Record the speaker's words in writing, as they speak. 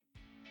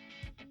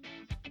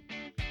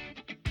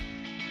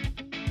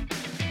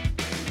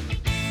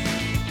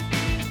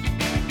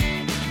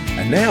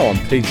Now on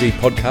PG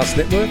Podcast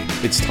Network,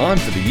 it's time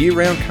for the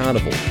year-round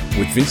carnival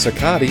with Vince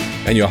Accardi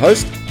and your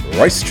host,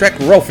 Racetrack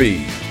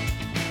Ralphie.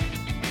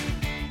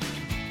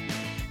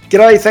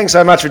 G'day, thanks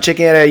so much for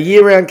checking out our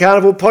year-round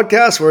carnival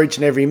podcast, where each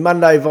and every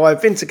Monday via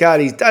Vince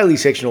Accardi's daily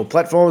sectional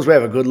platforms we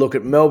have a good look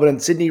at Melbourne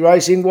and Sydney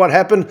racing, what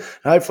happened,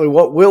 and hopefully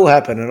what will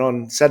happen. And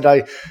on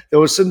Saturday, there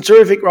was some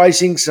terrific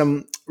racing,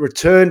 some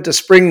return to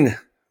spring,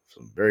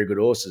 some very good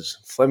horses,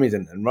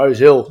 Flemington and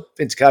Rosehill.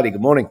 Vince Accardi,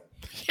 good morning.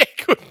 Yeah,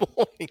 good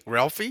morning,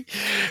 Ralphie.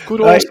 Good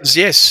horses,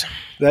 yes.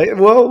 I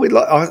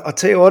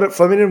tell you what, at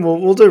Flemington,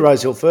 we'll do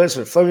Rosehill first.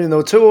 At Flemington, there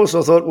were two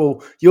horses. I thought,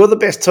 well, you're the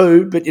best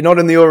two, but you're not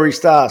in the Ori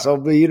Star. So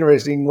it'll be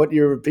interesting what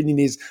your opinion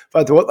is,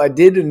 both of what they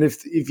did and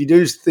if you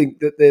do think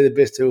that they're the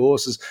best two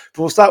horses.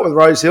 But we'll start with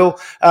Rosehill.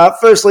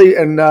 Firstly,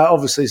 and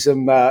obviously it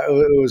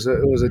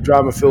was a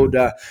drama-filled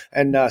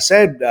and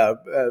sad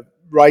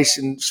race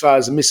as far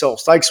as the Missile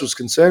Stakes was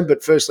concerned.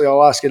 But firstly,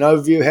 I'll ask an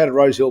overview. How did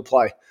Rosehill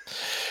play?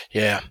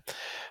 Yeah.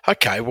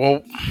 Okay,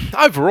 well,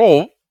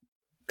 overall,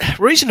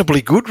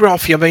 reasonably good,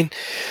 Ralphie. I mean,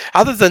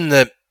 other than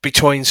the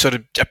between sort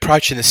of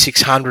approaching the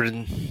 600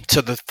 and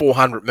to the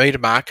 400 metre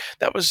mark,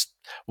 that was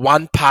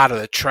one part of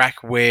the track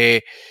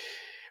where,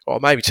 or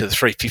maybe to the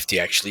 350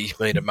 actually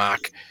metre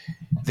mark,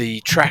 the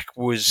track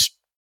was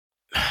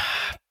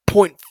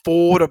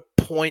 0.4 to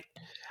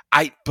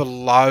 0.8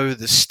 below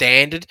the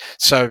standard.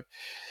 So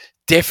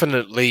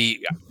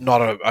definitely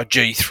not a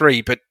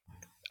G3, but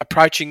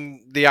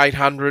approaching the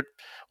 800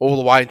 all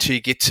the way until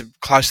you get to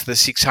close to the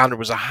 600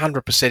 was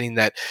 100% in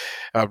that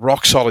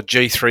rock-solid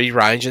G3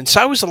 range. And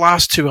so was the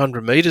last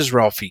 200 metres,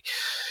 Ralphie.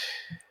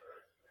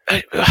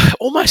 It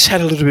almost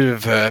had a little bit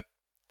of a,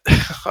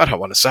 I don't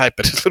want to say it,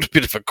 but a little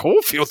bit of a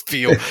Caulfield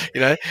feel,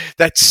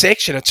 that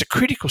section. It's a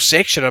critical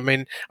section. I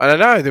mean, I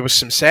know there was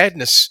some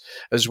sadness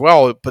as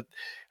well, but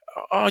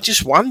I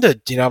just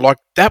wondered,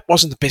 that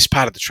wasn't the best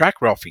part of the track,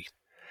 Ralphie.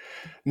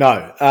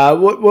 No.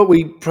 What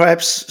we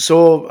perhaps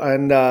saw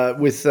and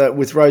with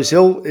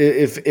Rosehill,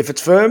 if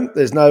it's firm,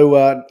 there's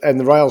no and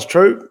the rail's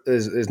true,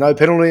 there's no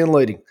penalty in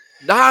leading.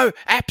 No,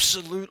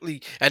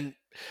 absolutely. And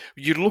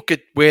you look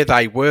at where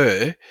they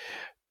were,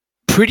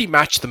 pretty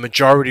much the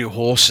majority of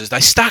horses,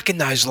 they stuck in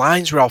those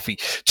lanes, Ralphie,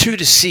 2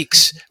 to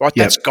 6, right?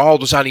 Yep. That's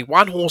gold. There's only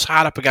one horse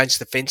hard up against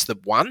the fence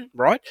that won,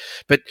 right?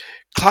 But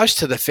close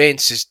to the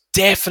fence is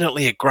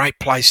definitely a great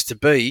place to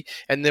be.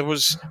 And there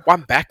was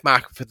one back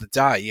marker for the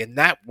day, and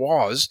that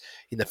was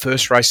in the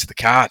first race of the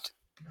card.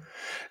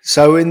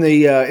 So in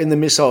the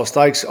Missile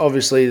Stakes,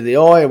 obviously the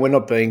eye, and we're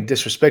not being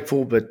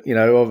disrespectful, but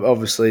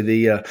obviously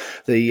the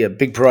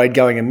big parade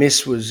going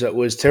amiss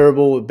was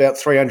terrible. About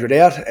 300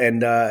 out,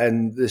 and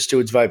the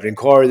stewards of open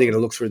inquiry, they're going to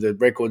look through the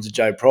records of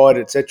Joe Pride,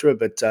 etc.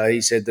 But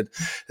he said that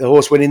the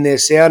horse went in there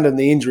sound, and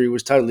the injury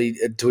was totally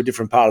to a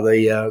different part of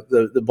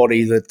the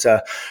body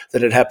that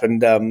had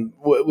happened,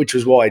 which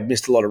was why he'd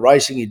missed a lot of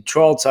racing. He'd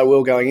trialled so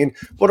well going in.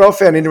 What I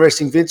found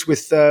interesting, Vince,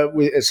 so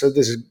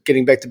this is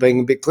getting back to being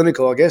a bit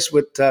clinical, I guess,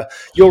 but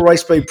your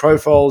race speed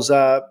profiles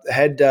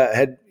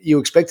had you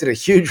expected a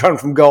huge run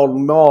from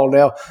Golden Mile.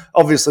 Now,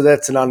 obviously,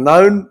 that's an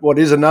unknown. What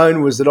is a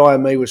known was that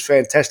IME was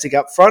fantastic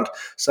up front.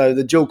 So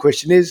the dual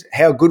question is,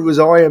 how good was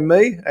IME,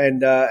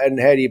 and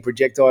how do you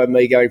project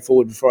IME going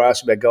forward? Before I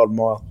ask you about Golden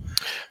Mile,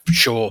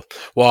 sure.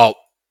 Well,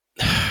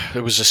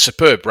 it was a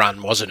superb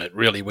run, wasn't it?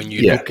 Really, when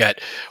you look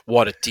at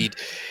what it did.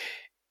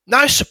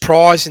 No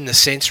surprise in the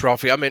sense,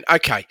 Ralphie. I mean,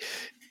 okay,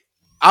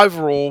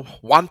 overall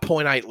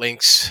 1.8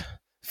 lengths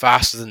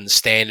faster than the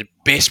standard,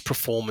 best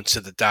performance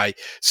of the day.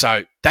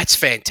 So that's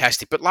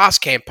fantastic. But last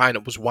campaign,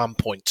 it was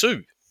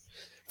 1.2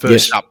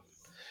 first up.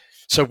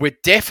 So we're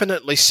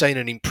definitely seeing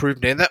an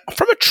improvement. Now,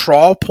 from a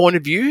trial point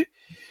of view,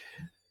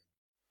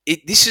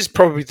 this is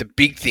probably the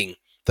big thing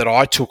that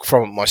I took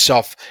from it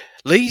myself.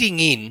 Leading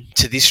in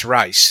to this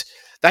race,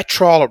 that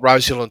trial at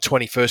Rosehill on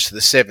 21st to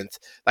the 7th,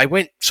 they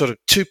went sort of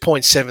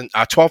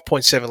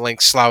 12.7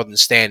 lengths slower than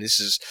standard. This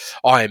is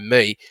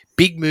IME.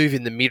 Big move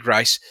in the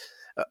mid-race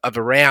of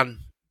around,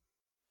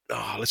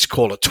 let's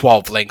call it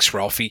 12 lengths,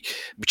 Ralphie,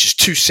 which is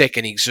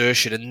 2-second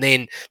exertion. And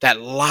then that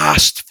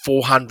last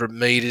 400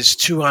 metres,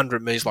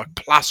 200 metres, like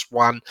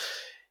 +1,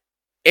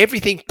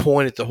 everything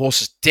pointed the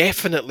horse is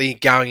definitely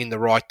going in the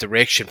right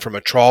direction from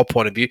a trial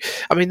point of view.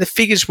 I mean, the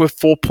figures were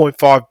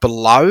 4.5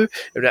 below.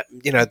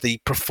 The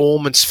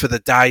performance for the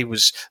day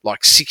was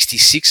like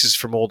 66s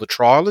from all the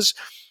trialers.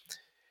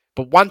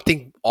 But one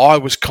thing I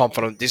was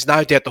confident, there's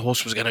no doubt the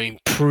horse was going to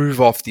improve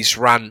off this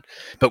run.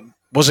 But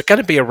was it going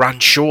to be a run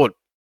short?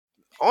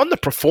 On the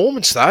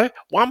performance, though,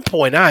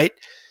 1.8,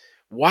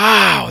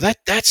 wow,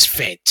 that's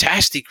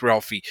fantastic,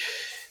 Ralphie.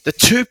 The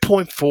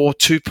 2.4,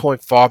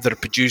 2.5 that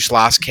it produced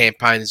last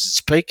campaign is its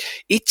peak.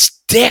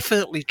 It's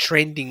definitely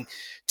trending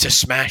to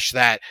smash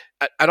that.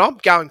 And I'm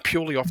going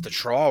purely off the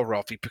trial,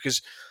 Ralphie,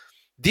 because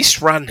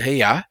this run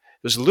here,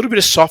 was a little bit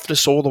of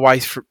softness all the way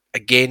through,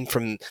 again,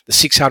 from the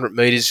 600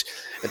 metres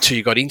until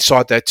you got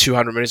inside that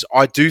 200 metres.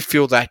 I do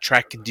feel that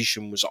track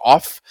condition was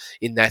off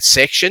in that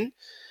section.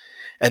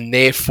 And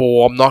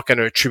therefore, I'm not going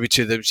to attribute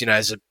to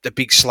the, the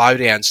big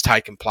slowdowns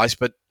taking place.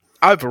 But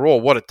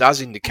overall, what it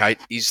does indicate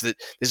is that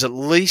there's at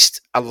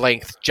least a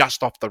length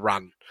just off the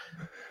run.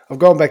 I've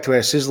gone back to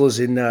our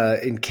sizzlers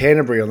in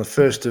Canterbury on the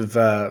first of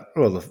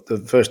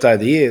the first day of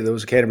the year. There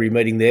was a Canterbury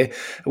meeting there.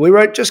 We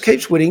wrote, just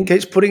keeps winning,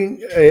 keeps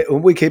putting.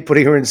 We keep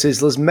putting her in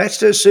sizzlers. Matched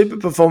her super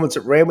performance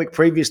at Randwick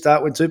previous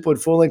start when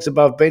 2.4 lengths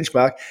above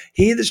benchmark.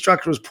 Here the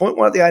structure was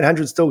 0.1 at the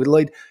 800, still could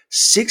lead.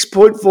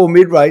 6.4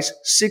 mid race,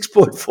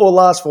 6.4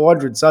 last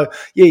 400. So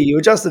yeah, you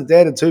adjusted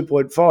down to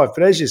 2.5.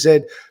 But as you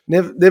said,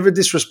 never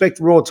disrespect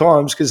raw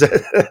times, because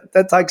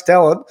that takes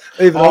talent,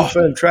 even on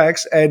firm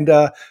tracks. And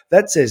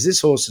that says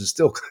this horse is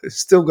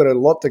still got a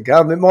lot to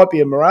come. It might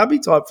be a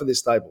Marabi type for this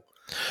stable.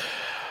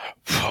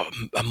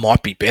 It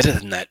might be better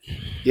than that.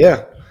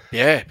 Yeah.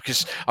 Yeah,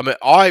 because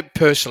I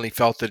personally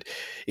felt that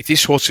if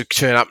this horse could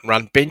turn up and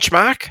run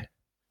benchmark,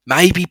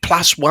 maybe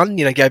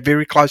 +1, go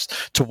very close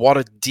to what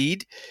it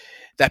did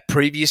that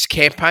previous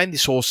campaign,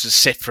 this horse is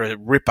set for a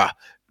ripper,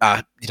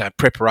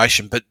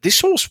 preparation. But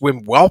this horse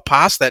went well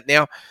past that.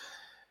 Now,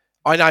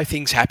 I know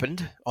things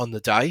happened on the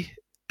day,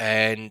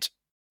 and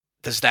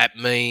does that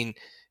mean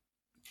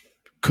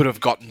could have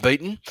gotten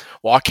beaten?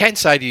 Well, I can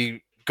say to you,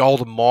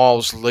 Golden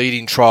Mile's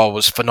leading trial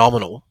was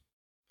phenomenal,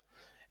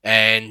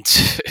 and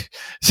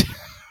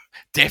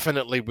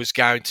definitely was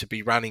going to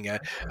be running a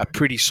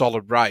pretty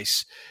solid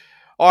race.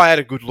 I had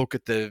a good look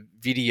at the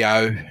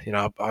video.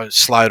 I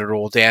slowed it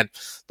all down.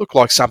 Looked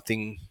like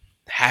something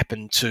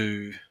happened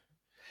to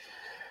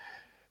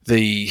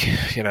the,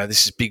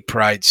 this is Big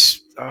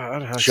Parade's I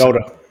don't know, shoulder.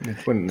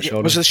 It went in the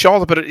shoulder. Was it the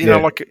shoulder? But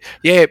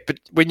but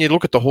when you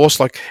look at the horse,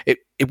 it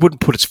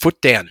wouldn't put its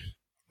foot down.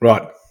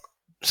 Right.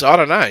 So I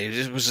don't know.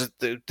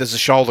 Does the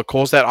shoulder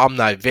cause that? I'm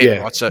no vet,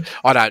 right? So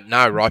I don't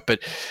know, right? But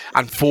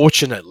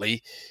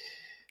unfortunately,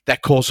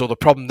 that caused all the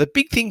problem. The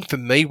big thing for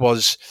me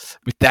was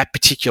with that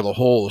particular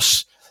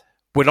horse,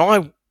 when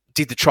I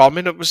did the trial,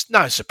 it was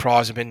no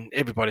surprise.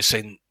 Everybody's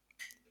seen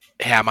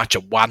how much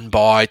it won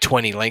by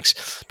 20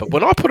 lengths. But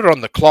when I put it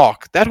on the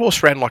clock, that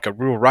horse ran like a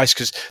real race,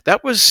 because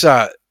that was,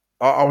 I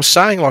was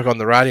saying on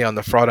the radio on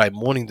the Friday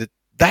morning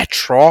that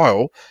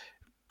trial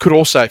could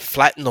also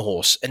flatten the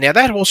horse. And now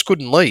that horse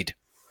couldn't lead.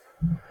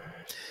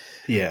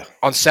 Yeah.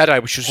 On Saturday,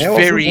 which was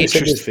very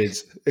interesting.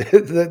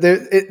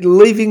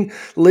 Leaving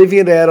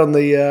it out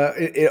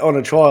on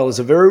a trial is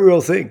a very real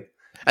thing.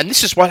 And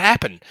this is what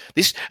happened.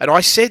 And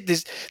I said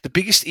the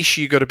biggest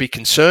issue you've got to be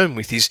concerned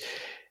with is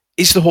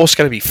the horse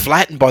going to be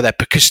flattened by that?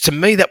 Because to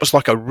me, that was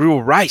like a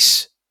real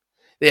race.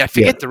 Yeah,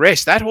 forget the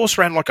rest. That horse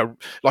ran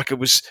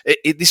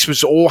this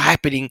was all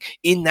happening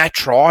in that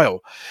trial.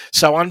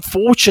 So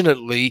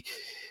unfortunately,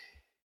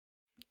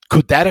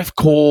 could that have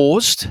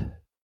caused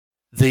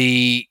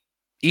the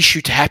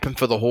issue to happen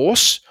for the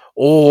horse,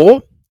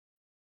 or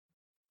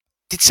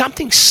did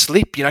something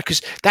slip?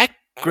 Because that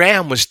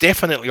ground was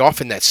definitely off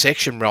in that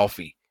section,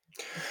 Ralphie.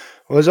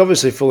 Well, there's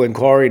obviously full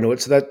inquiry into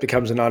it, so that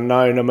becomes an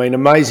unknown.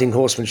 Amazing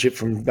horsemanship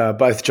from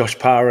both Josh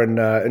Parr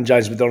and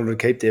James McDonald to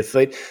keep their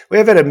feet. We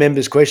have had a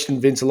member's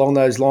question, Vince, along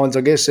those lines,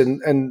 I guess,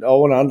 and I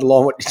want to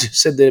underline what you just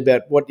said there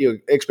about what your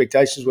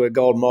expectations were,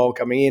 Golden Mile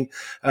coming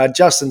in.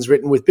 Justin's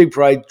written, with Big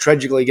Parade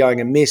tragically going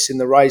amiss in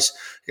the race,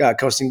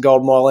 costing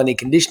Golden Mile any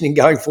conditioning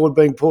going forward,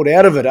 being pulled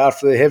out of it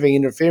after the heavy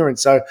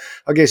interference. So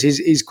I guess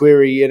his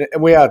query,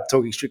 and we are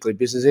talking strictly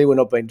business here, we're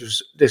not being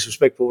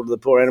disrespectful to the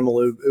poor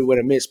animal who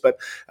went amiss, but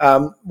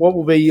what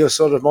will be your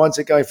sort of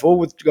mindset going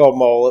forward with Golden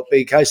Mile? Will it be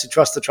a case of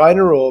trust the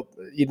trainer, or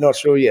you're not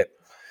sure yet?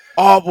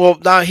 Oh, well,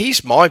 no,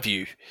 here's my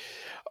view.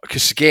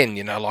 Because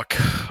again,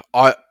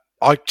 I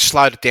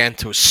slowed it down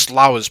to as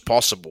slow as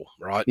possible,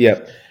 right?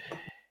 Yeah.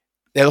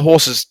 Now the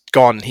horse has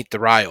gone and hit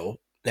the rail.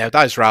 Now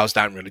those rails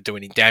don't really do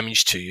any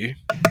damage to you,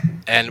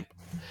 and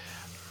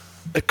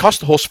it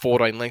cost the horse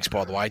 14 lengths,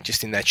 by the way,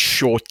 just in that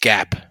short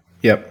gap.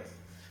 Yep.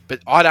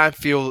 But I don't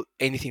feel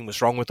anything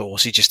was wrong with the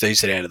horse. He just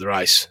eased it out of the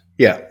race.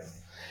 Yeah.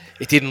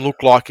 It didn't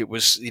look like it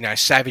was,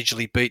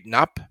 savagely beaten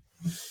up.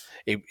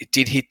 It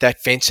did hit that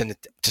fence and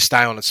to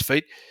stay on its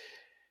feet.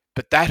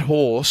 But that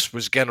horse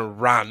was going to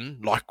run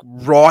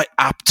right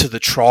up to the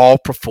trial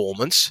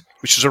performance,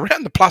 which was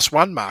around the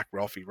 +1 mark,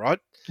 Ralphie, right?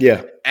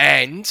 Yeah.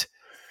 And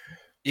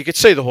you could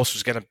see the horse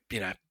was going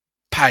to,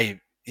 play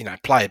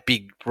a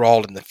big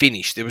role in the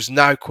finish. There was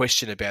no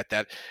question about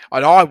that.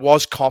 And I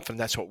was confident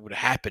that's what would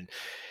have happened.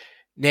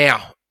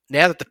 Now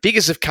that the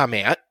figures have come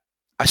out,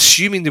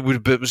 assuming there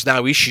was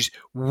no issues,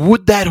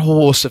 would that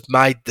horse have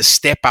made the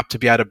step up to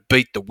be able to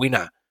beat the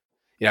winner?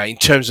 In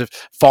terms of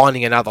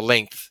finding another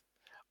length,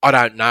 I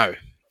don't know.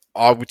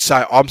 I would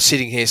say I'm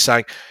sitting here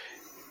saying,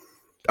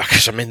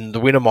 because the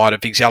winner might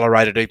have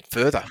accelerated even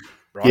further,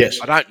 right? Yes.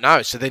 I don't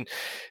know. So then,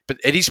 but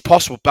it is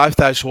possible both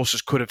those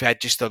horses could have had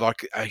just a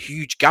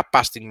huge gut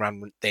busting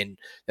run then.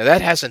 Now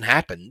that hasn't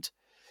happened,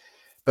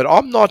 but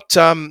I'm not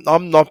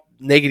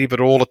negative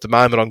at all at the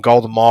moment on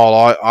Golden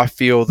Mile. I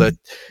feel that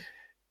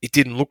it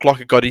didn't look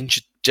like it got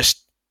injured.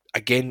 Just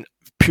again,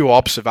 pure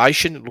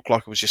observation. It looked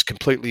like it was just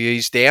completely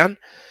eased down.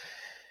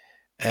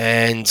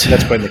 And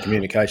that's been the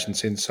communication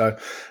since. So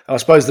I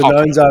suppose the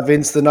knowns are,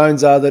 Vince, that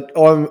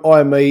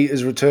IME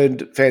has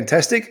returned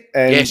fantastic,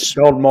 and yes.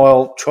 Golden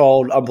Mile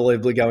trialled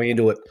unbelievably going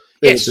into it.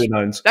 Yes, the two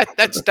knowns.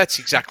 That's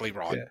exactly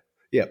right. Yeah.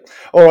 Yeah.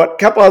 All right. A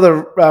couple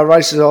other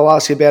races I'll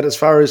ask you about as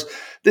far as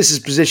this is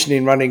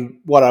positioning running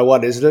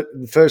 101, isn't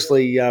it?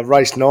 Firstly,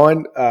 race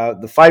 9,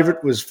 the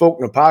favourite was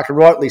Faulkner Park, and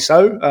rightly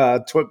so,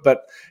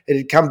 but it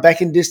had come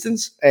back in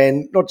distance,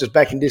 and not just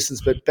back in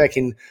distance, but back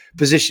in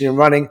position and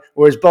running,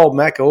 whereas Bold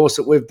Mac, a horse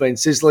that we've been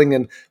sizzling,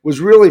 and was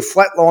really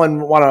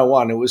flatline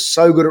 101. It was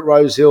so good at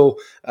Rosehill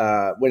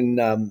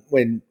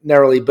when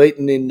narrowly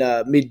beaten in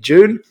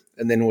mid-June,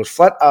 and then was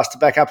flat, asked to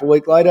back up a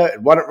week later.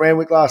 It won at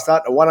Randwick last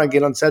start, and won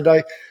again on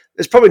Saturday.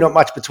 There's probably not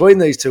much between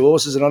these two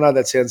horses, and I know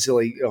that sounds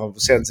silly,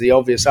 sounds the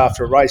obvious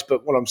after a race,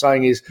 but what I'm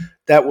saying is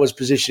that was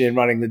positioning and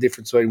running the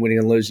difference between winning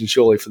and losing,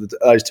 surely, for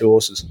those two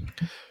horses.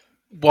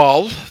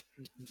 Well,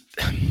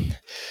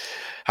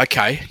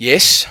 okay,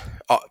 yes.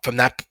 From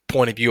that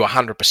point of view,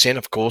 100%,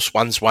 of course.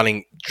 One's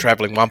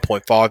travelling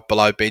 1.5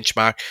 below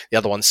benchmark, the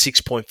other one's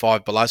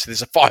 6.5 below, so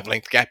there's a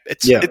 5-length gap.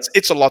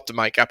 It's a lot to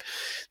make up.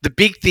 The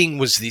big thing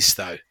was this,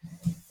 though.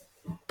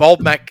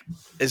 Bold Mac,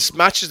 as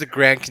much as the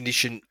ground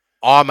condition,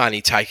 I'm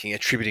only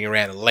attributing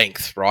around a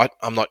length, right?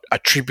 I'm not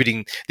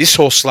attributing – this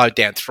horse slowed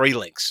down 3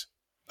 lengths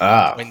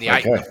between the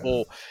 8 and the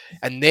 4,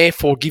 and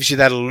therefore gives you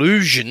that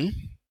illusion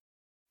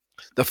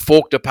the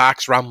Faulkner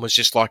Park's run was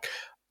just like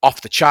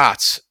off the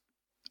charts.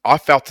 I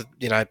felt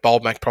that,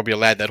 Bold Mac probably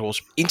allowed that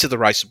horse into the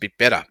race a bit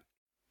better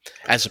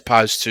as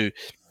opposed to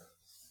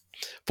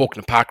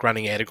Faulkner Park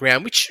running out of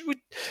ground, which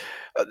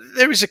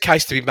there is a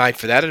case to be made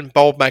for that, and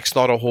Bold Mac's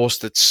not a horse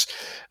that's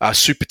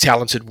super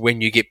talented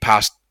when you get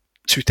past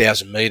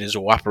 2,000 metres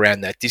or up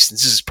around that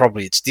distance. This is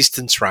probably its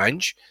distance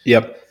range.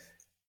 Yep.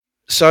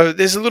 So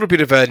there's a little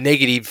bit of a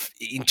negative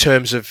in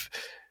terms of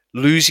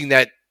losing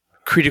that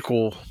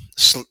critical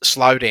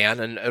slowdown,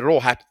 and it all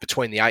happened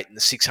between the 8 and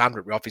the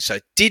 600, Ralphie. So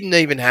it didn't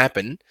even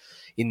happen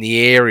in the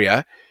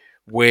area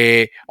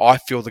where I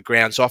feel the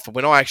ground's off. And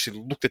when I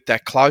actually looked at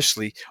that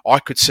closely, I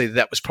could see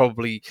that was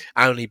probably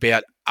only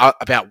about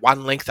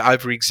 1 length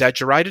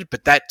over-exaggerated,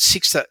 but that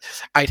 6 to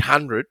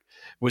 800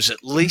 was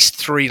at least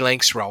 3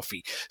 lengths,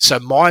 Ralphie. So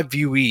my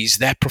view is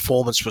that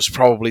performance was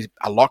probably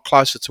a lot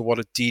closer to what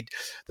it did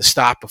the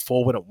start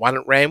before when it won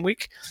at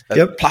Randwick,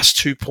 plus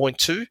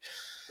 2.2.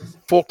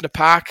 Faulkner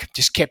Park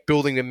just kept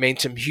building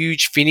momentum,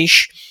 huge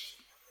finish.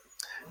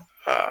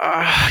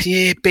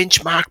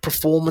 Benchmark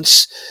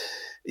performance.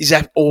 Is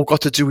that all got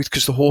to do with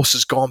because the horse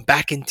has gone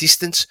back in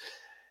distance?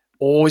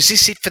 Or is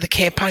this it for the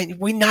campaign?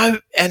 We know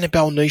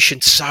Annabelle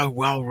Neesham so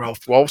well,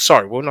 Ralph. Well,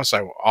 sorry, we'll not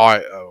say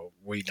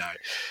we know.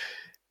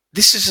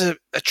 This is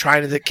a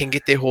trainer that can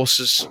get their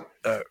horses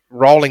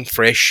rolling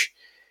fresh,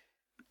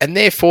 and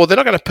therefore they're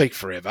not going to peak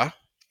forever.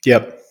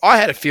 Yep. I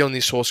had a feeling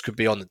this horse could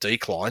be on the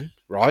decline,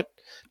 right?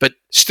 But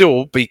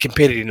still be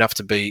competitive enough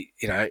to be,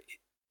 a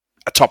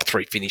top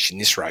 3 finish in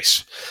this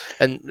race.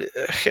 And,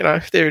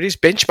 there it is,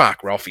 benchmark,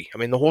 Ralphie. I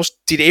mean, the horse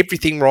did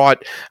everything right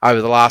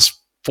over the last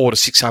 400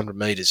 to 600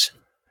 metres.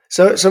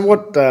 So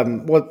what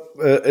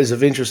is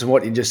of interest in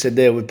what you just said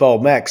there with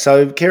Bold Mac?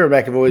 So Kerry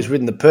McAvoy has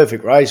ridden the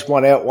perfect race,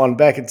 1 out, 1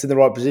 back. It's in the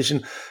right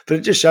position, but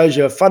it just shows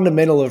you a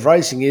fundamental of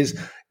racing is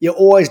you're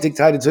always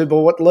dictated to by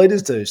what the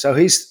leaders do. So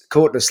he's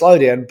caught in a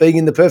slowdown, being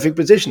in the perfect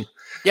position.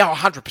 Yeah,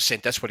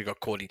 100%. That's what he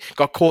got caught in.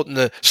 Got caught in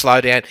the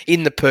slowdown,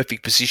 in the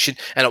perfect position,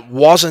 and it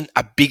wasn't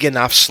a big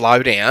enough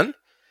slowdown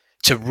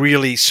to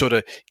really sort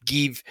of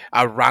give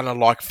a runner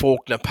like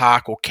Faulkner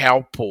Park or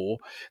Cowpaw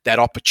that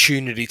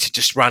opportunity to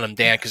just run them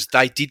down because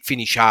they did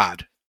finish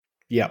hard.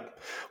 Yep.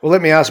 Well,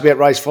 let me ask about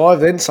race 5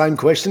 then. Same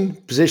question.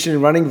 Position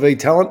and running v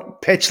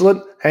talent.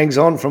 Petulant hangs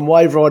on from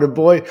Wave Rider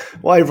Boy.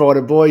 Wave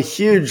Rider Boy,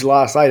 huge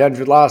last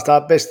 800 last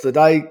up. Best of the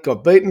day.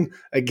 Got beaten.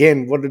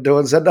 Again, what did it do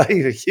on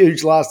Saturday? A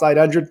huge last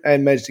 800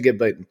 and managed to get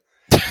beaten.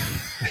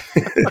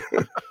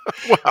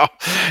 Well,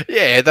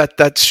 yeah,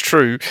 that's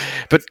true.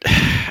 But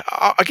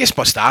I guess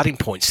my starting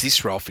point's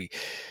this, Ralphie.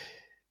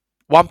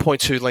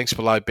 1.2 lengths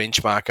below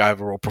benchmark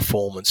overall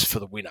performance for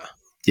the winner.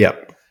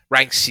 Yep.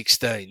 Ranked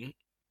 16.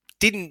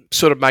 Didn't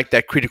sort of make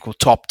that critical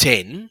top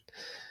 10.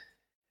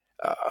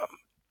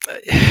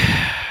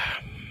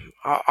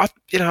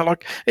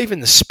 Even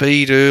the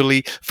speed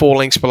early, 4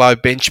 lengths below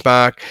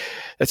benchmark.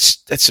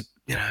 That's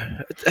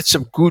a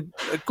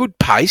good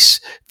pace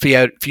for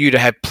you to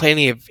have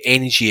plenty of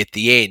energy at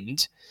the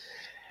end.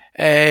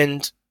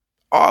 And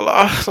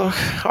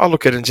I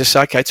look at it and just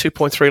say, okay,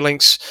 2.3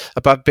 lengths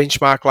above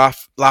benchmark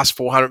last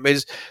 400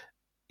 metres.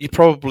 You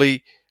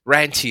probably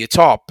ran to your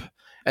top.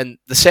 And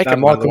the second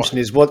my question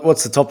is,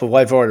 what's the top of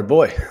Wave Rider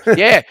Boy?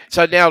 Yeah,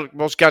 so now I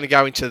was going to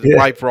go into the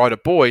Wave Rider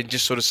Boy and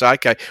just sort of say,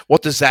 okay,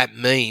 what does that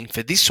mean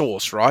for this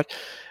horse, right?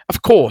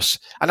 Of course,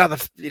 another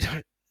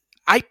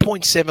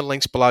 8.7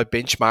 lengths below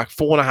benchmark,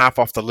 4.5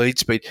 off the lead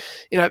speed.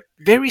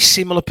 Very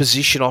similar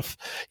position off,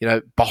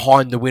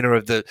 behind the winner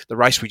of the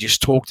race we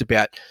just talked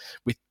about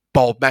with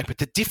Bold Mac. But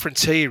the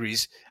difference here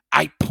is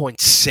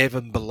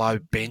 8.7 below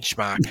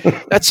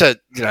benchmark. That's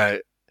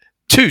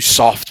too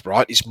soft,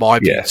 right, is my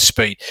view of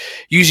speed.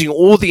 Using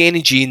all the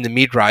energy in the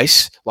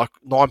mid-race, like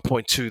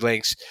 9.2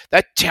 lengths,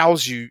 that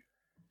tells you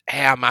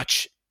how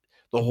much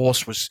the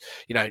horse was,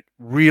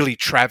 really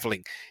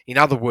travelling. In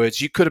other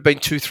words, you could have been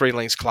 2-3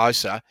 lengths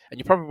closer and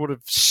you probably would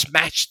have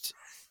smashed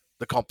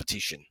the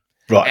competition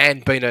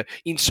and been an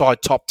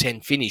inside top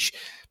 10 finish.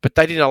 But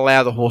they didn't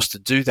allow the horse to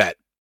do that.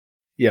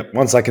 Yeah,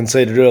 once they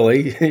conceded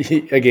early,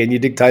 again, you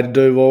dictate to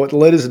do what the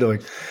leaders are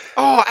doing.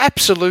 Oh,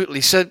 absolutely.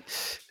 So,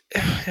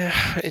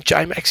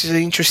 J-Max is an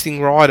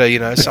interesting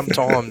rider,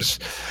 sometimes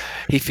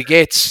he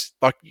forgets,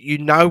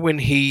 when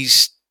he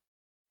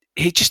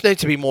just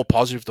needs to be more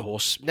positive, the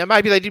horse. Now,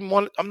 maybe they didn't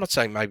want, I'm not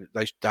saying maybe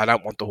they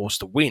don't want the horse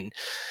to win.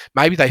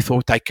 Maybe they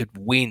thought they could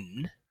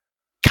win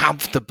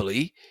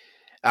comfortably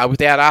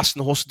without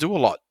asking the horse to do a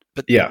lot.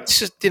 But it's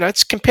just,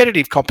 it's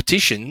competitive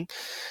competition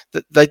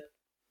that they,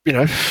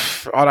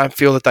 I don't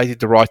feel that they did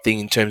the right thing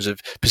in terms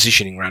of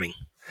positioning running.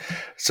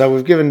 So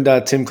we've given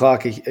Tim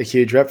Clark a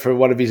huge rep for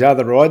one of his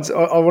other rides.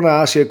 I want to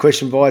ask you a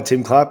question via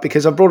Tim Clark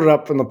because I brought it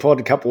up on the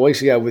pod a couple of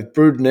weeks ago with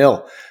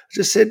Brudenell. I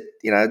just said,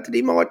 that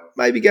he might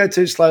maybe go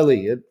too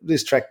slowly at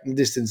this track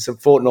distance a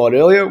fortnight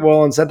earlier. Well,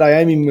 on Saturday,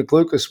 Amy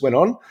McLucas went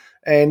on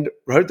and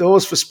rode the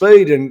horse for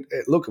speed and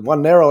look, it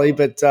won narrowly,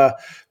 but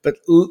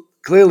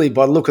clearly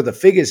by the look of the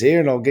figures here,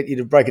 and I'll get you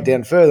to break it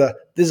down further,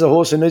 this is a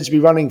horse who needs to be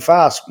running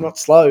fast, not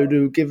slow,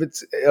 to give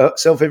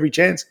itself every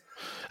chance.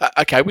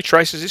 Okay, which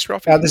race is this,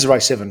 Robbie? This is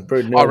race 7.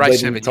 Brudenell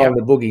race 7, time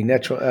the boogie.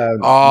 Natural.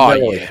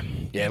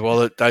 Yeah.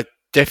 Well, they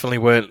definitely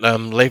weren't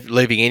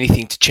leaving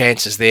anything to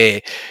chances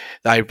there.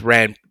 They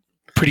ran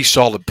pretty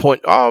solid.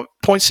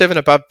 0.7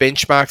 above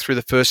benchmark through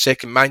the first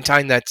second,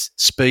 maintained that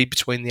speed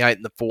between the 8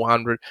 and the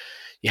 400.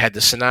 You had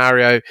the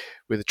scenario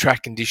where the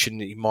track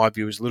condition, in my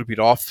view, was a little bit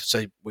off.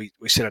 So we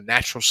set a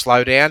natural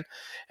slowdown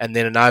and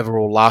then an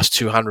overall last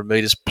 200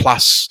 metres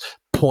plus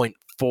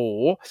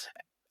 0.4.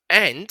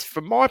 And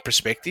from my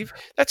perspective,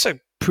 that's a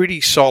pretty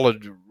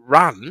solid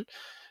run.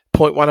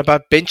 0.1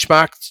 above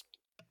benchmark,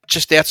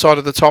 just outside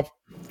of the top.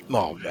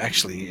 Well,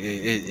 actually,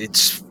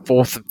 it's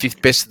 4th and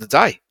 5th best of the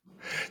day.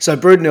 So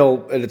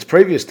Brudenell, at its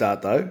previous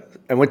start, though,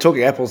 and we're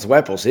talking apples to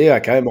apples here,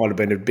 okay, it might have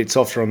been a bit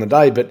softer on the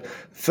day, but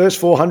first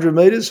 400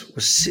 metres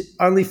was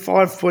only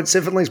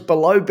 5.7 lengths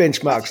below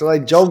benchmark. So they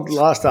jogged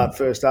last start,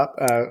 first up,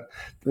 5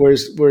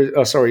 lengths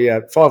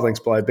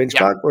below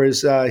benchmark,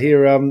 whereas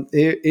here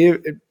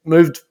it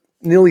moved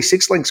nearly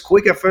 6 lengths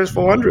quicker first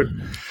 400.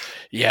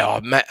 Yeah,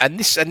 and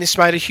this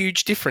made a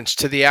huge difference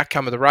to the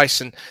outcome of the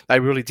race, and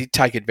they really did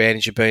take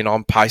advantage of being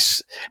on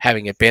pace,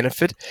 having a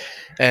benefit,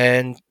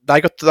 and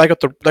they got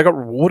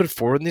rewarded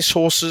for it. And this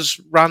horse's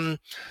run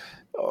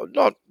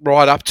not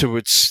right up to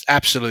its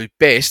absolute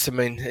best. I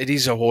mean, it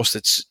is a horse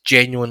that's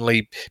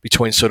genuinely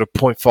between sort of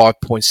 0.5,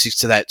 0.6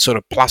 to that sort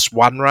of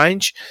 +1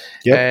 range.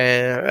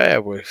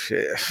 Yep.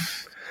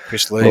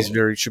 Chris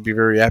Lee should be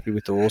very happy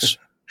with the horse.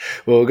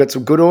 Well, we've got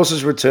some good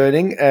horses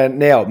returning. And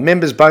now,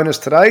 members bonus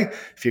today.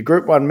 If you're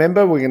Group 1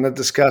 member, we're going to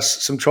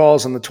discuss some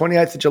trials on the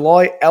 28th of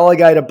July,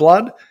 Alligator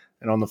Blood,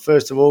 and on the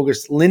 1st of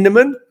August,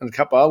 Lindemann, and a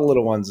couple of other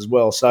little ones as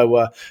well.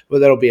 So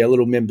that'll be a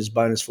little members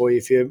bonus for you.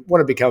 If you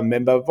want to become a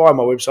member, via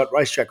my website,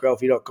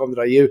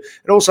 racetrackralphie.com.au.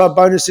 And also a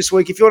bonus this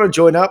week, if you want to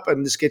join up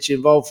and this gets you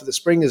involved for the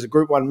spring as a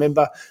Group 1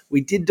 member,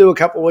 we did do a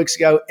couple of weeks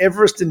ago,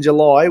 Everest in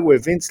July, where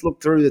Vince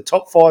looked through the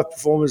top 5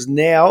 performers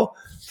now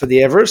for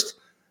the Everest,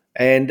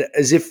 and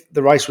as if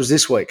the race was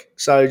this week.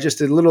 So just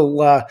a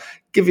little,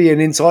 give you an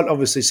insight.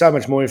 Obviously, so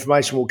much more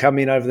information will come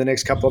in over the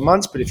next couple of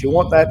months, but if you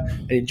want that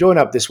and you join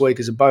up this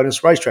week as a bonus,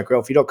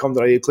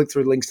 racetrackralphie.com.au, click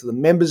through links to the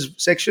members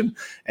section,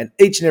 and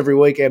each and every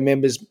week our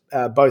members,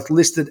 both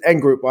listed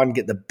and Group 1,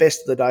 get the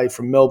best of the day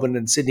from Melbourne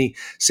and Sydney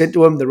sent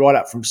to them. The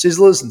write-up from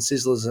Sizzlers, and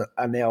Sizzlers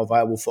are now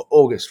available for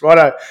August.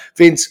 Righto,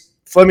 Vince,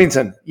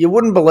 Flemington, you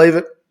wouldn't believe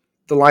it,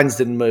 the lanes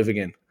didn't move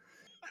again.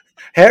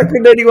 How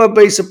could anyone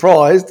be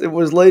surprised it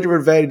was leader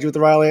advantage with the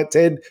rail out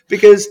 10?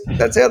 Because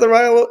that's how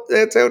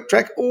the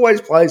track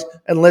always plays,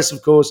 unless,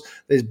 of course,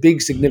 there's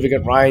big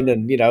significant rain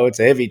and, it's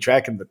a heavy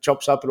track and the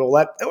chops up and all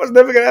that. That was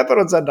never going to happen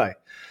on Sunday.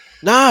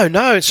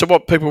 No. So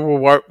what people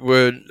were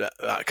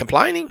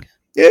complaining?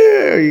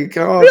 Yeah, you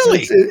can't.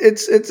 Really?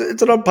 It's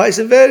an on-pace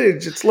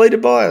advantage. It's leader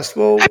biased.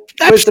 Well,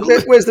 where's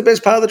the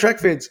best part of the track,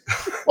 Vince?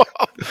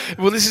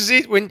 Well, this is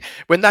it. When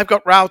they've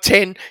got rail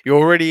 10, you're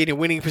already in a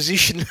winning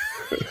position.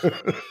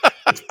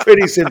 It's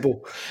pretty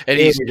simple. It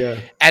is.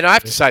 And I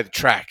have to say, the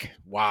track,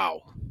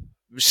 wow.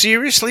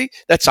 Seriously,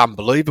 that's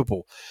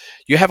unbelievable.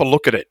 You have a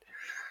look at it.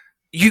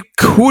 You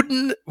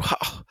couldn't...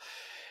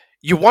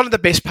 You're one of the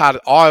best part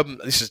of...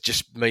 This is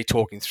just me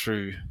talking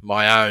through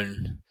my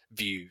own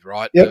view,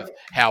 right? Yep. Of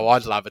how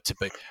I'd love it to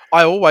be.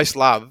 I always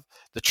love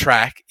the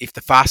track if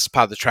the fastest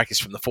part of the track is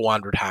from the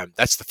 400 home.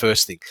 That's the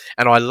first thing.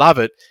 And I love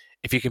it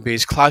if you can be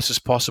as close as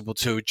possible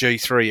to a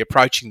G3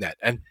 approaching that.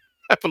 And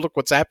have a look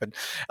what's happened.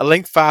 A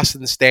length faster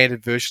than the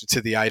standard version to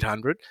the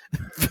 800.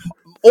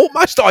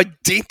 Almost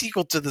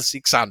identical to the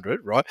 600,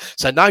 right?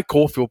 So no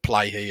Caulfield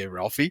play here,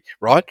 Ralphie,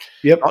 right?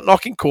 Yep. Not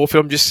knocking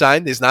Caulfield. I'm just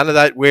saying there's none of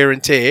that wear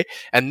and tear.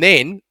 And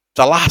then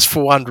the last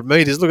 400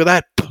 metres. Look at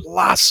that,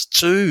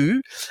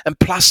 +2 and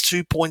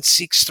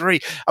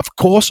 +2.63. Of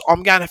course,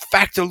 I'm going to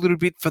factor a little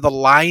bit for the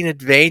lane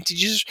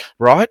advantages,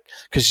 right?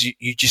 Because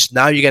you just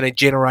know you're going to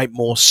generate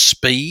more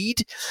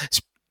speed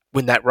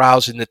when that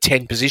rail's in the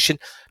 10 position.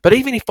 But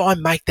even if I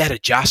make that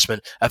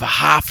adjustment of a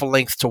half a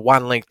length to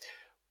 1 length,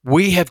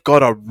 we have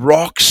got a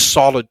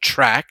rock-solid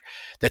track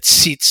that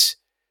sits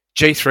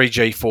G3,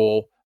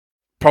 G4,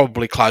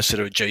 probably closer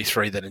to a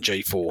G3 than a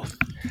G4.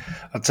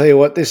 I'll tell you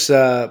what, this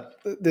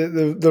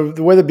the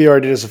Weather Bureau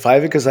did us a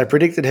favour because they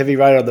predicted heavy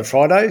rain on the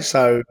Friday,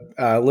 so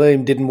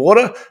Liam didn't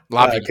water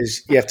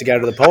because you have to go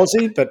to the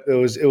policy, but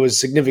it was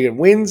significant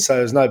winds, so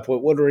there's no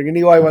point watering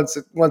anyway once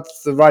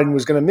the rain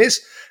was going to miss,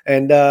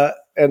 and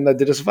they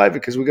did us a favour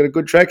because we got a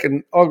good track,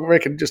 and I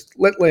reckon just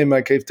let Liam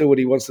O'Keefe do what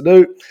he wants to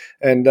do,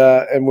 and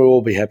we'll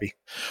all be happy.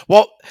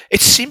 Well,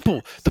 it's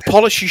simple. The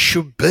policy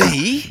should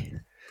be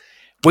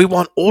we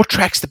want all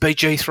tracks to be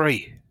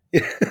G3.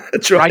 Yeah,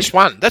 that's right. Race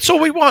 1. That's all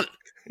we want.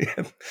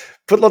 Yeah.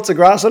 Put lots of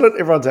grass on it,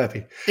 everyone's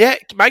happy. Yeah,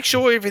 make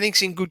sure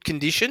everything's in good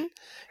condition.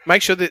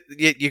 Make sure that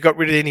you got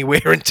rid of any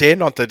wear and tear,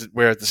 not that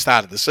we're at the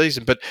start of the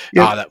season, but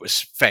that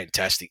was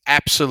fantastic.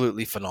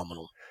 Absolutely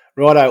phenomenal.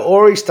 Righto,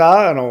 Ori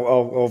Star, and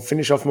I'll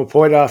finish off my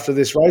point after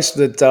this race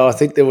that I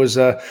think there was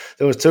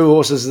 2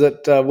 horses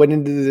that went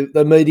into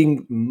the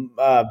meeting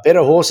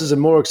better horses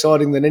and more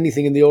exciting than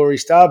anything in the Ori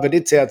Star, but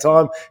it's our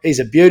time. He's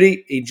a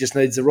beauty. He just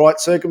needs the right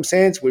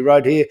circumstance. We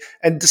rode here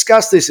and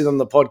discussed this on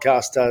the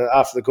podcast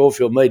after the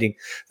Caulfield meeting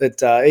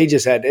that he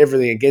just had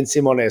everything against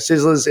him on our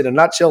Sizzlers. In a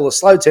nutshell, the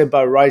slow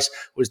tempo race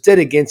was dead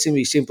against him.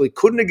 He simply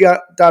couldn't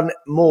have done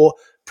more,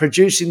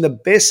 producing the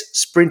best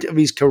sprint of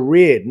his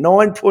career,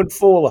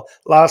 9.4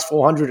 last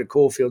 400 at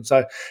Caulfield.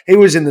 So he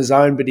was in the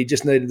zone, but he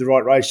just needed the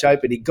right race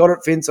shape, and he got it,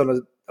 Vince,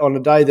 on a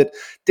day that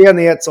down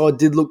the outside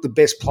did look the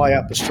best play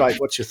up the straight.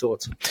 What's your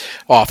thoughts?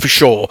 Oh, for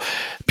sure.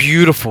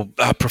 Beautiful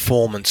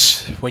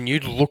performance. When you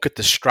look at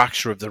the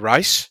structure of the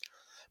race,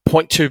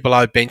 0.2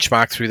 below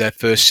benchmark through that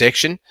first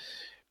section,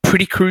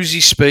 pretty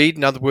cruisy speed.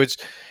 In other words,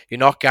 you're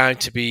not going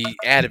to be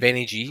out of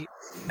energy.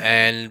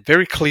 And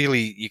very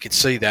clearly, you can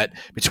see that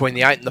between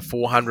the 8 and the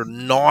 400,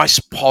 nice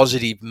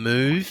positive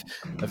move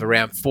of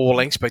around 4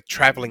 lengths, but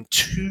travelling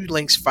 2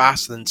 lengths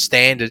faster than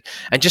standard,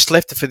 and just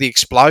left it for the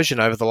explosion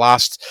over the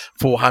last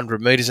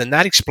 400 metres. And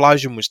that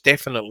explosion was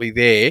definitely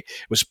there.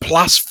 It was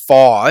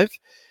 +5.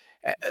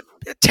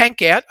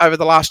 Tank out over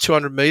the last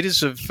 200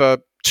 metres of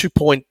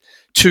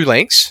 2.2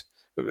 lengths.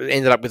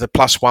 Ended up with a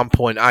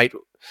 +1.8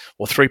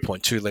 or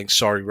 3.2 lengths,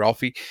 sorry,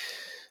 Ralphie.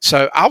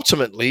 So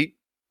ultimately,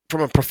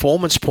 from a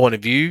performance point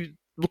of view,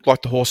 looked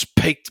like the horse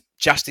peaked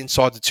just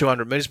inside the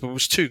 200 metres, but it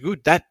was too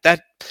good. That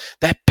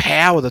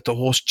power that the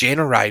horse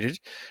generated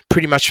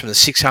pretty much from the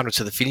 600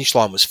 to the finish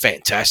line was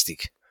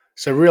fantastic.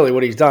 So really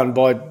what he's done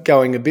by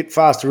going a bit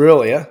faster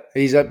earlier,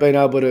 he's been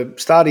able to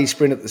start his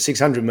sprint at the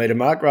 600-metre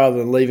mark rather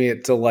than leaving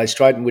it till they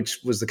straighten, which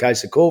was the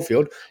case at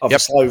Caulfield, off a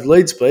slow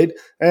lead speed,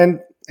 and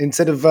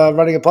instead of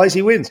running a place,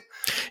 he wins.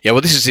 Yeah,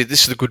 well, this is it.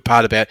 This is the good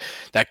part about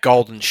that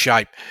golden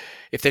shape.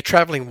 If they're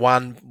travelling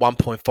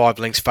 1.5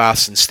 lengths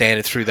faster than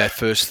standard through that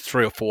first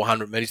 300 or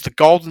 400 metres, the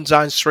golden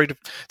zone's 3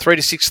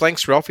 to 6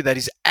 lengths, Ralphie. That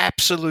is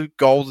absolute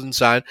golden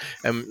zone.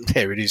 And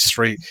there it is,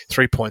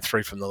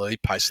 3.3 from the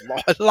lead pace.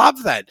 I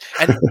love that.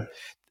 And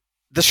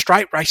the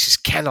straight races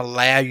can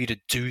allow you to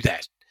do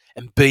that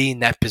and be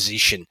in that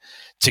position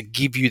to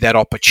give you that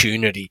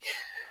opportunity.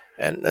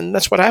 And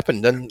that's what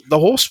happened. And the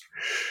horse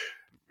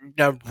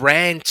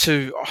ran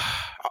to...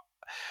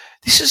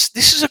 This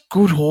is a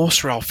good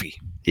horse, Ralphie.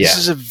 Yeah. This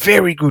is a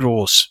very good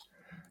horse.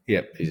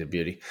 Yep, he's a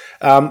beauty.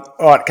 All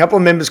right, a couple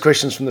of members'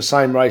 questions from the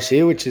same race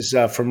here, which is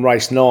from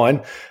race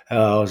 9. I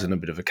was in a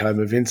bit of a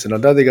coma, Vince, and I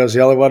don't think I was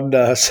the only one.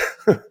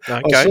 Okay.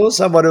 I saw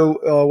someone who,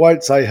 I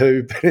won't say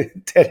who, but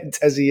down in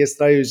Tassie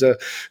yesterday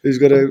who's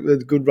got a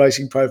good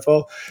racing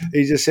profile.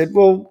 He just said,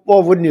 well, why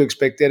wouldn't you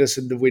expect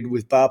Edison to win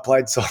with bar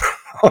plates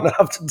on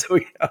after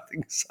doing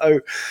nothing? So,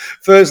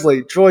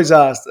 firstly, Troy's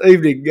asked,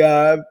 evening,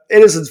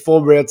 Edison's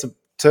form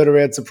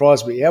turnaround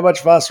surprised me. How much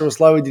faster or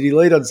slower did he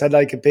lead on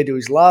Saturday compared to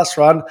his last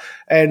run?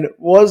 And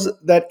was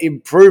that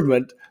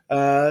improvement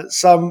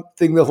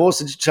something the horse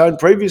had shown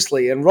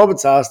previously? And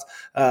Roberts asked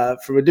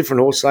from a different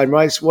horse, same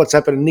race, what's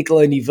happened to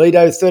Nicolini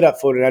Vito, third up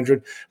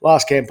 1400.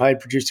 Last campaign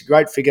produced a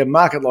great figure.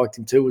 Market liked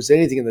him too. Was there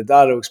anything in the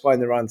data to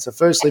explain the run? So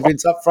firstly,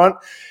 Vince up front,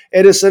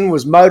 Edison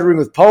was motoring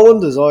with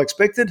Poland, as I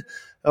expected.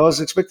 I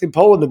was expecting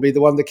Poland to be the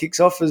one that kicked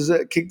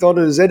on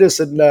as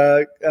Edison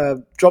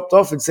dropped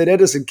off and said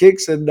Edison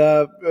kicks, and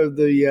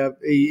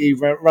he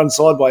runs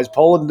sideways.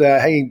 Poland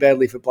hanging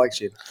badly for Blake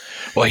Shin.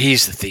 Well,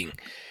 here's the thing.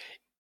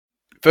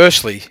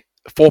 Firstly,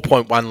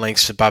 4.1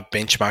 lengths above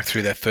benchmark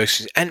through that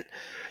first, and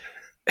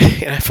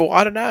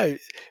I don't know,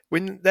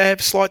 when they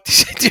have slight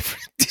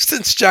different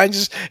distance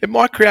changes, it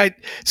might create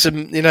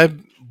some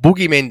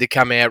boogeymen to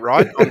come out,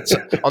 right,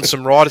 on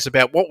some riders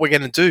about what we're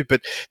going to do. But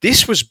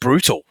this was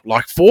brutal,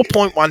 like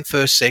 4.1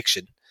 first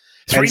section.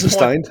 And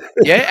sustained.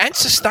 Yeah, and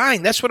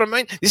sustained. That's what I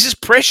mean. This is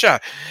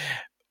pressure.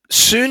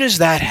 Soon as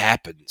that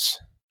happens,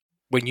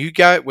 when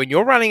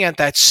you're running at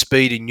that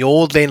speed and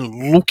you're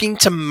then looking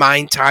to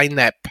maintain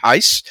that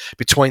pace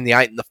between the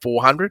 8 and the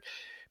 400,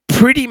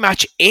 pretty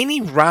much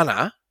any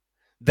runner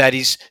that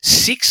is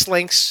 6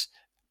 lengths,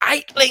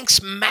 8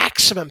 lengths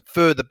maximum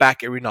further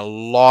back are in a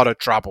lot of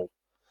trouble.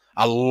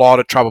 A lot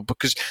of trouble,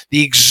 because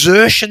the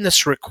exertion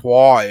that's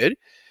required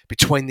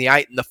between the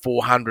 8 and the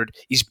 400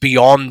 is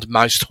beyond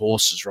most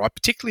horses, right?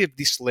 Particularly at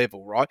this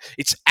level, right?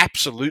 It's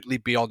absolutely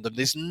beyond them.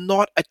 There's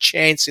not a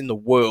chance in the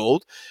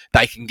world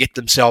they can get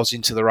themselves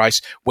into the race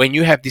when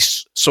you have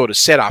this sort of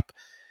setup.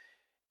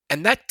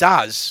 And that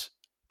does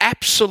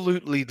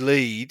absolutely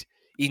lead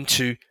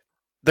into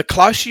the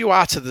closer you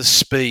are to the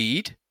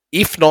speed,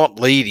 if not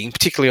leading,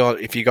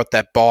 particularly if you've got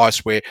that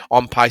bias where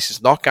on pace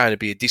is not going to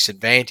be a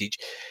disadvantage,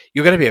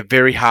 you're going to be a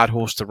very hard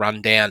horse to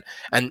run down.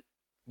 And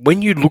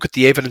when you look at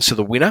the evidence of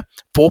the winner,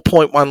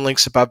 4.1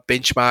 lengths above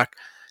benchmark,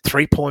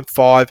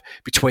 3.5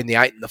 between the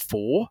 8 and the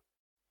 4,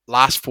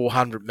 last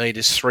 400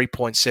 metres,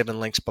 3.7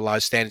 lengths below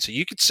standard. So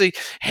you could see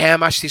how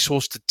much this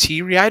horse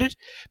deteriorated,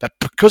 but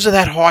because of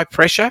that high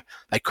pressure,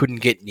 they couldn't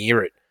get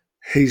near it.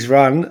 He's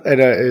run,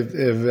 and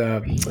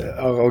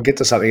I'll get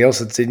to something else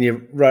that's in your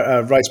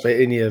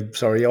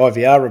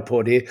IVR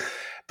report here.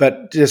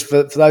 But just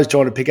for those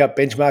trying to pick up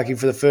benchmarking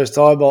for the first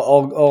time,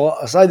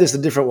 I'll say this a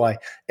different way.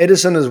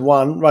 Edison has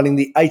won running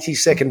the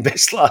 82nd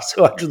best last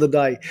 200 of the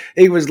day.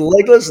 He was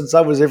legless, and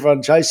so was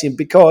everyone chasing him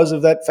because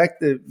of that fact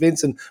that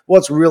Vincent,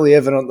 what's really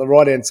evident on the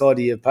right-hand side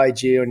of your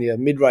page here on your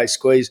mid-race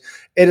squeeze,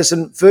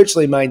 Edison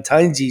virtually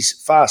maintains his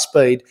fast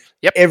speed.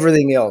 Yep.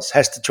 Everything else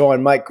has to try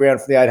and make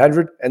ground for the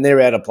 800, and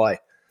they're out of play.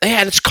 Yeah,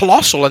 and it's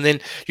colossal. And then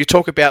you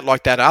talk about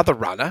like that other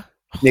runner,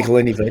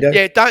 Nicolini Vito.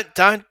 Yeah,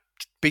 don't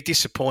be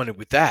disappointed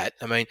with that.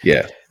 I mean,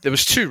 there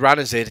was 2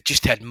 runners there that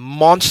just had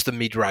monster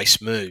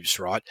mid-race moves,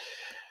 right?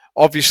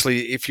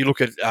 Obviously, if you look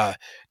at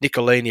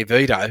Nicolini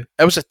Vito,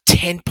 that was a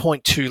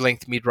 10.2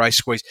 length mid-race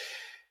squeeze.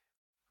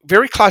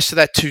 Very close to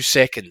that 2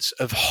 seconds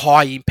of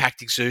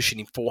high-impact exertion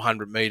in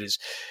 400 metres.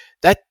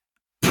 That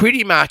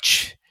pretty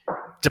much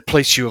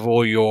depletes you of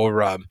all your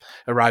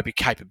aerobic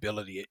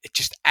capability. It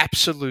just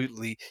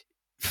absolutely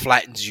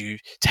flattens you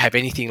to have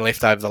anything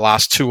left over the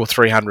last 200 or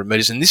 300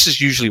 metres. And this is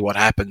usually what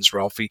happens,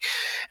 Ralphie.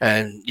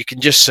 And you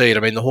can just see it. I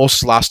mean, the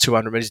horse's last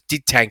 200 metres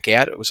did tank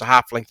out. It was a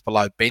half length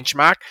below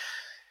benchmark.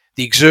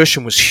 The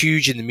exertion was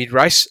huge in the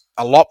mid-race,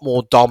 a lot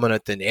more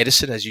dominant than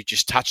Edison, as you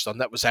just touched on.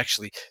 That was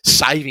actually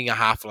saving a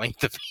half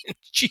length of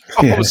energy.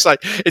 I would say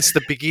it's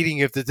the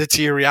beginning of the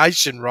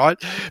deterioration, right?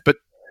 But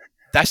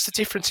that's the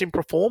difference in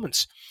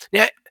performance.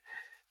 Now,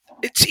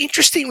 it's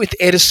interesting with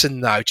Edison,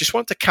 though. Just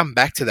want to come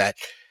back to that.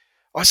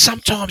 I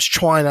sometimes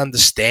try and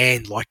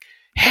understand, like,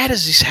 how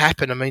does this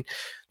happen? I mean,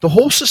 the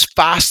horse's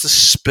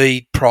fastest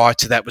speed prior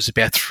to that was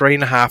about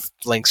 3.5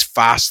 lengths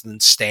faster than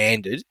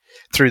standard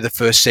through the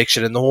first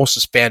section, and the horse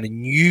has found a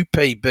new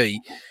PB.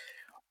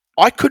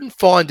 I couldn't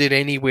find it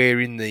anywhere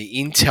in the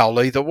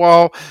intel either.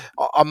 Well,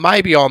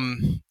 maybe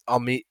I'm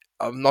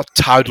not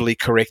totally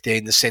correct there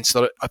in the sense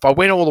that if I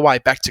went all the way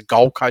back to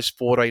Gold Coast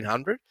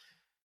 1400,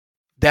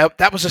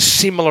 that was a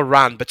similar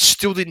run, but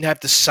still didn't have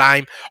the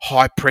same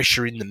high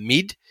pressure in the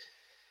mid.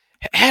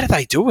 How do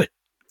they do it?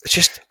 It's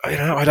just, I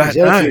don't know.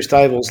 A few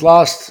stables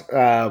last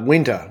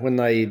winter when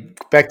they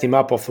backed him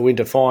up off the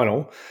winter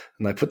final,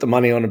 and they put the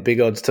money on at big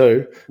odds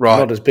too. Right.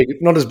 Not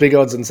as big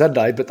odds on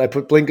Saturday, but they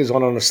put blinkers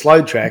on a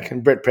slow track,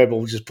 and Brett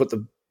Preble just put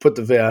the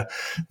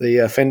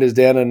fenders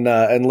down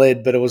and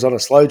led, but it was on a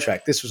slow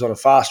track. This was on a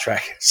fast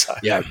track, so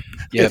yeah.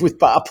 with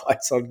bar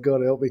plates on.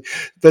 God help me!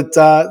 But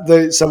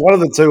so one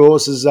of the 2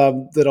 horses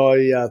that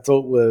I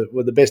thought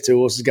were the best 2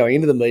 horses going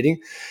into the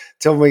meeting.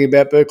 Tell me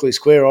about Berkeley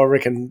Square. I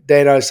reckon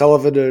Dan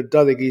O'Sullivan, I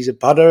don't think he's a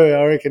punter.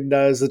 I reckon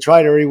as the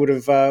trainer, he would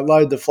have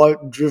loaded the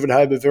float and driven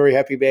home a very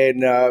happy man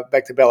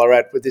back to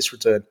Ballarat with this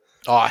return.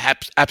 Oh,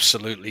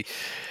 absolutely.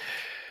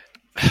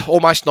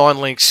 Almost 9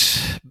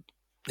 lengths,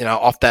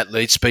 off that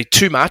lead speed.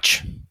 Too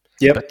much.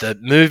 Yep. But the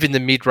move in the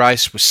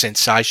mid-race was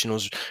sensational.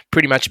 It was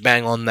pretty much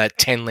bang on that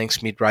 10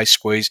 lengths mid-race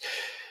squeeze.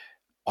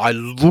 I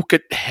look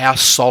at how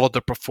solid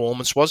the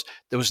performance was.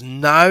 There was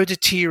no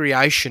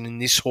deterioration in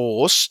this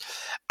horse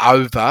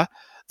over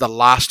the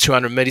last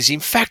 200 metres.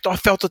 In fact, I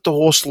felt that the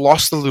horse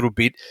lost a little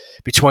bit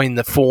between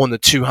the 4 and the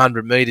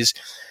 200 metres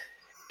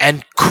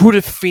and could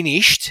have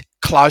finished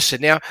closer.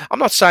 Now, I'm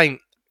not saying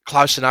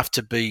close enough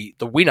to be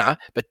the winner,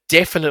 but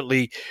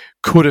definitely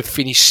could have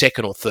finished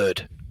second or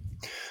third.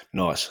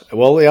 Nice.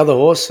 Well, the other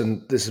horse,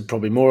 and this is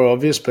probably more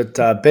obvious, but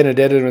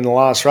Benedetta in the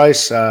last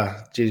race,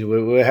 we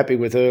were happy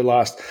with her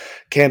last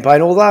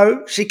campaign,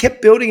 although she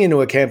kept building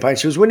into a campaign.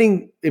 She was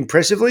winning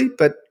impressively,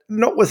 but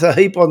not with a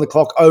heap on the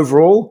clock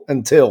overall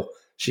until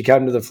she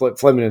came to the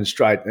Flemington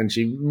Straight, and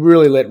she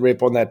really let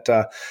rip on that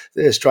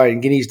the Australian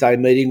Guineas Day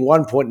meeting,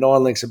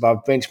 1.9 lengths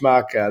above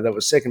benchmark. That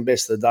was second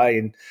best of the day,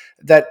 and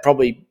that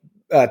probably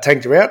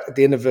tanked her out at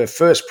the end of her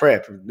first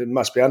prep. It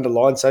must be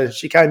underlined. So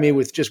she came in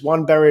with just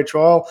one barrier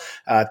trial.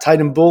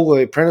 Tatum Bull,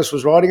 the apprentice,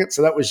 was riding it.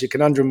 So that was your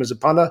conundrum as a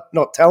punter,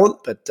 not talent,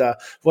 but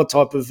what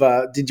type of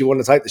did you want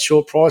to take the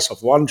short price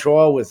off one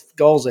trial with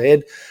goals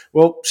ahead?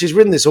 Well, she's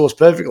ridden this horse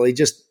perfectly,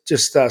 just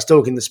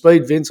stalking the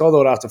speed, Vince. I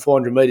thought after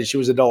 400 metres she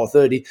was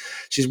 $1.30.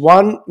 She's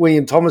won.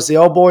 William Thomas, the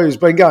old boy, who's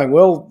been going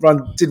well,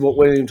 did what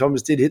William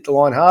Thomas did, hit the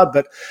line hard,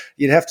 but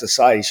you'd have to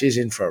say she's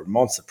in for a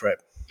monster prep.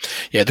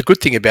 Yeah, the good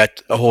thing about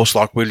a horse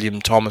like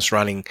William Thomas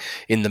running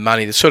in the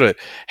money, that sort of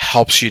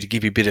helps you to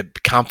give you a bit of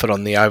comfort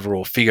on the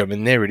overall figure. I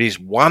mean, there it is,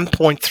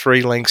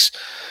 1.3 lengths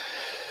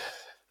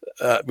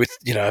with,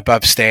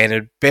 above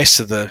standard, best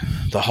of the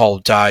whole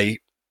day.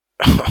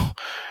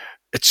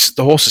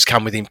 The horse has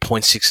come within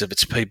 0.6 of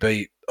its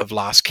PB of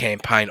last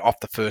campaign off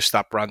the first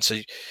up run, so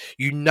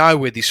you know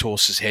where this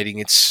horse is heading.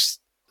 It's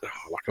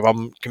like if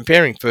I'm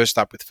comparing first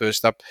up with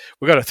first up,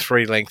 we've got a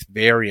 3-length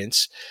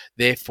variance.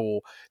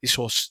 Therefore, this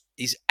horse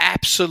is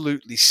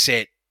absolutely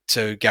set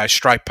to go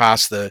straight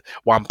past the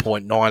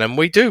 1.9, and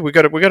we do. We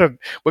got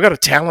a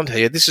talent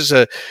here. This is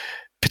a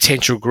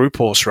potential group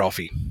horse,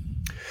 Ralphie.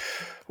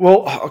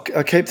 Well,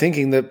 I keep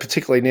thinking that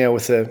particularly now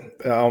with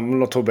I'm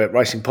not talking about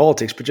racing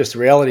politics, but just the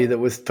reality that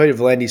with Peter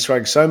V'landys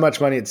throwing so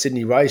much money at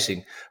Sydney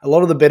racing, a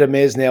lot of the better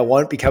mares now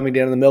won't be coming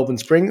down to the Melbourne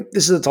Spring.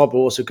 This is the type of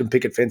horse who can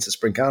pick at fence at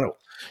Spring Carnival.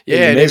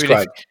 Yeah,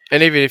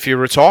 and even if you're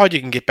retired,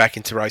 you can get back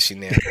into racing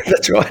now.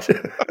 That's right.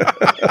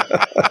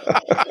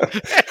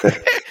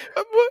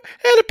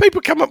 How do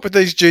people come up with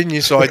these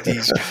genius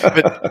ideas?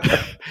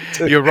 But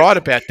you're right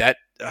about that.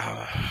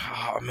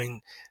 I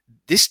mean,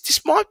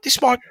 this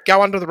might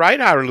go under the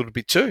radar a little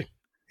bit too.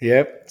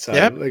 Yep. So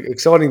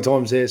exciting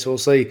times there. So we'll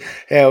see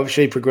how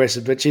she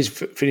progresses. But she's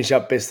finished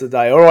up best of the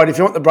day. All right. If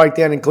you want the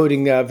breakdown,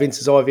 including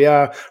Vince's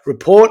IVR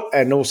report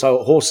and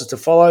also horses to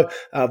follow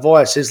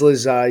via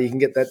Sizzlers, you can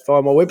get that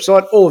via my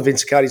website. All of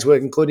Vince Accardi's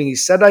work, including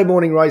his Saturday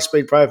morning race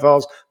speed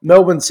profiles,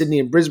 Melbourne, Sydney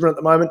and Brisbane at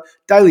the moment,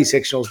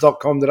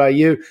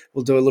 dailysectionals.com.au.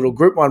 We'll do a little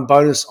Group 1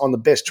 bonus on the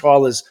best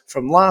trialers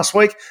from last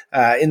week.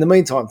 In the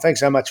meantime, thanks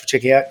so much for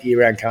checking out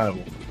Year Round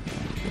Carnival.